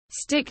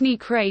Stickney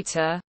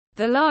Crater,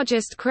 the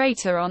largest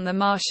crater on the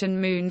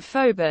Martian moon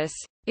Phobos,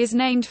 is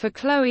named for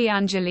Chloe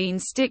Angeline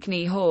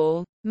Stickney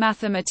Hall,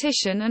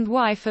 mathematician and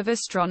wife of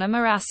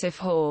astronomer Asaph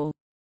Hall.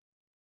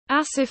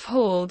 Asaph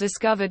Hall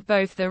discovered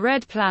both the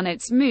red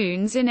planet's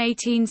moons in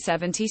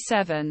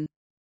 1877.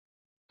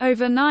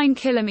 Over 9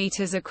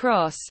 kilometers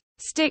across,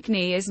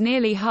 Stickney is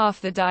nearly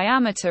half the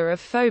diameter of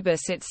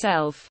Phobos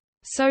itself,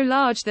 so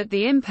large that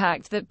the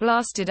impact that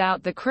blasted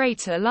out the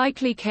crater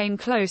likely came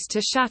close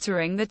to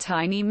shattering the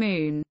tiny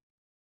moon.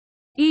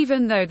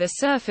 Even though the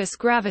surface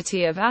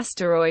gravity of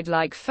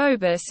asteroid-like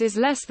Phobos is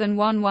less than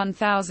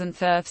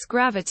 1/1000th Earth's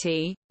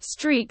gravity,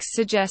 streaks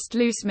suggest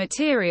loose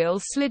material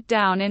slid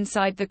down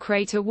inside the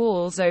crater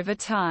walls over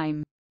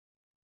time.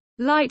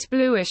 Light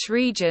bluish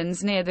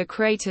regions near the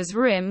crater's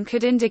rim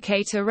could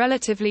indicate a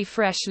relatively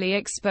freshly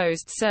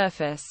exposed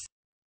surface.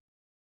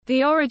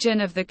 The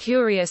origin of the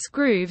curious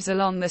grooves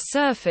along the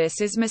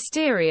surface is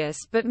mysterious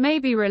but may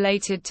be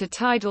related to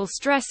tidal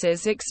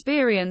stresses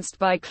experienced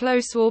by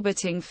close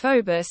orbiting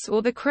Phobos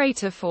or the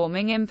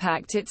crater-forming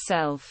impact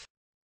itself.